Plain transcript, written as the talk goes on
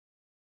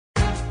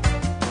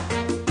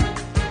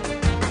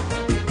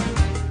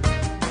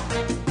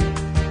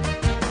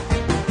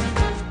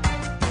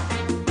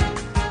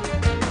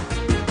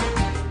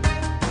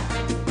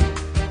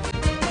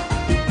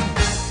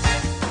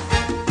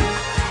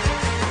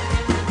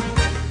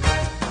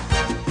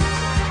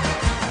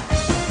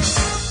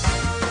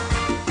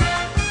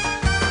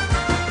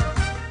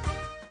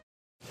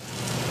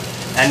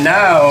And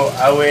now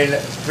I will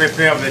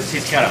prepare the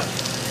sea scallop.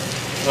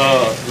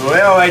 So the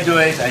way I do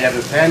it, I have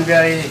a pan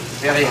very,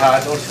 very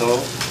hot also.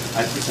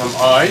 I put some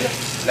oil,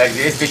 like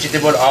this,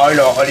 vegetable oil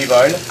or olive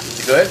oil,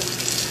 it's good.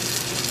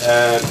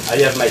 I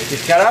have my sea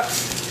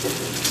scallops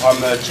from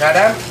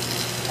Chatham,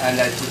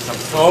 and I put some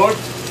salt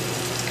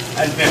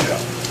and pepper.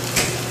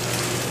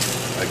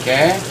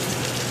 Okay.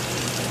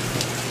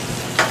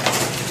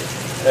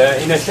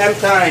 In the same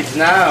time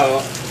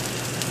now,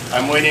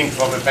 I'm waiting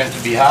for the pan to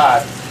be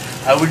hot.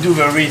 I will do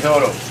the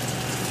risotto.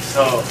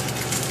 So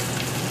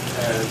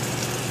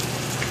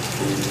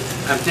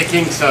I'm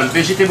taking some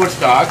vegetable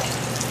stock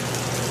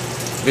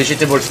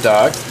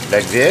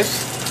like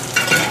this,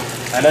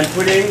 and I'm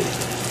putting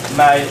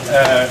my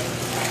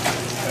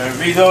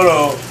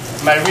risotto.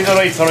 My risotto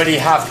is already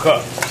half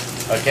cooked.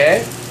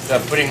 Okay, so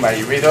I'm putting my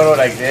risotto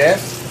like this,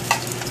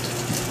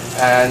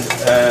 and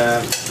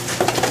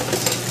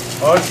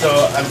also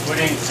I'm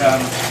putting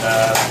some.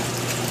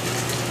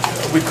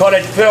 We call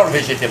it pearl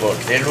vegetables.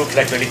 They look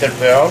like a little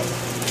pearl.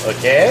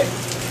 Okay.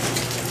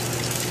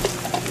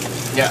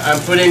 Yeah,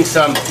 I'm putting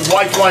some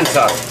white wine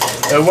sauce.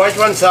 The white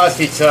wine sauce,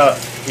 it's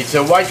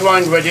a white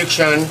wine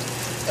reduction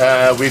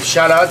with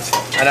shallots,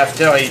 and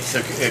after it's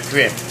a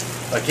cream.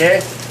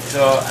 Okay,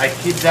 so I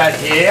keep that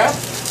here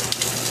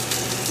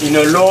in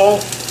a low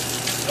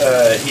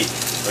heat.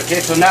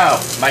 Okay, so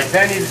now my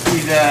pan is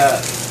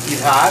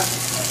hot,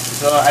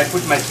 so I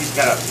put my sea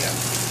scallop here.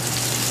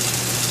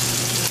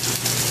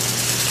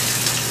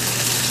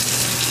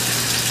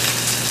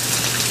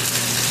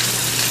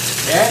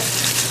 Okay.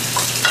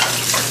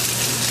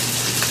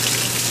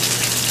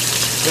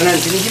 Can you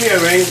give me a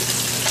ring?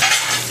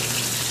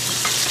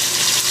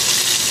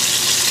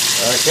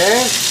 Okay.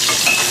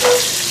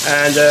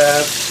 And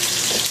a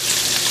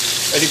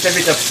little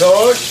bit of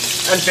salt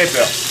and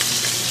pepper.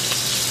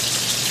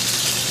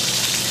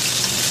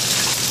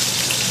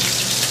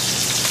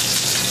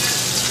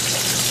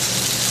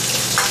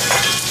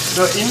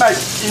 So in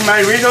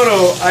my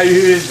risotto I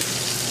use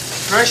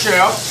fresh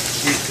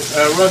herbs with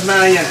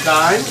rosemary and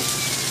thyme,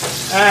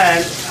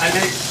 and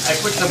I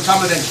put some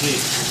Parmesan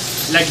cheese.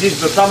 Like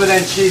this, the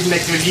Parmesan cheese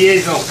makes a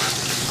liaison,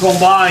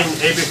 combine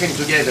everything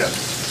together.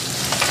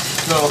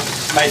 So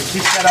my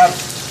sea scallops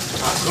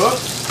are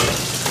cooked.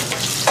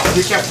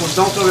 Be careful,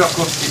 don't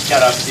overcook sea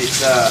scallops.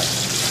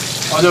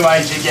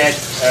 Otherwise they get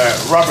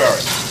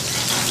rubbery.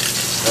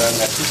 So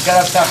my sea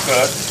scallops are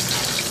cooked.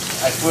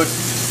 I put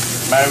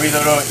my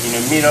risotto in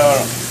the middle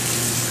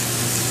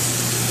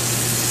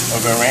of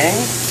the ring.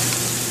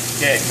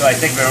 Okay, so I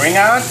take the ring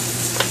out.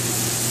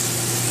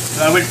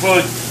 So I will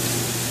put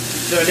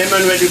the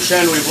lemon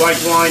reduction with white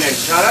wine and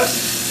shallots.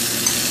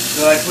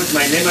 So I put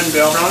my lemon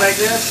burner like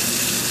this.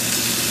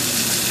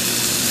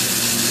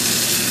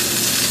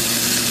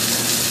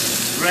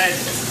 Red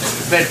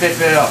bell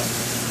pepper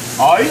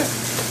oil.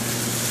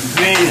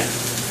 Green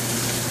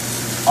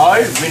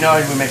oil. Green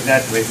oil, we make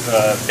that with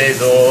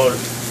basil,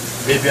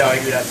 baby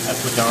oil I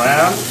put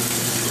around.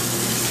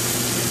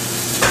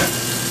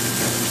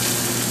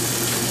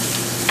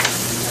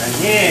 And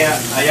here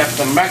I have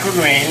some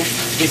microgreen.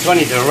 This one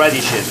is a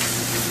radishes.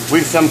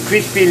 With some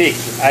crispy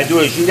leeks. I do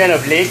a julienne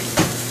of leeks,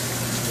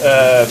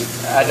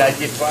 and I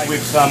dip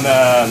with some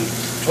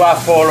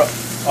truffle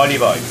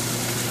olive oil.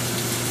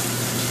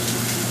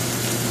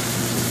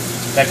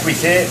 Like we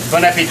say,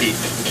 bon appétit.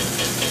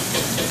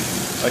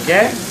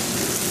 Okay?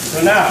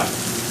 So now,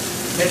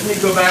 let me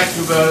go back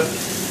to the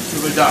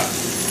duck.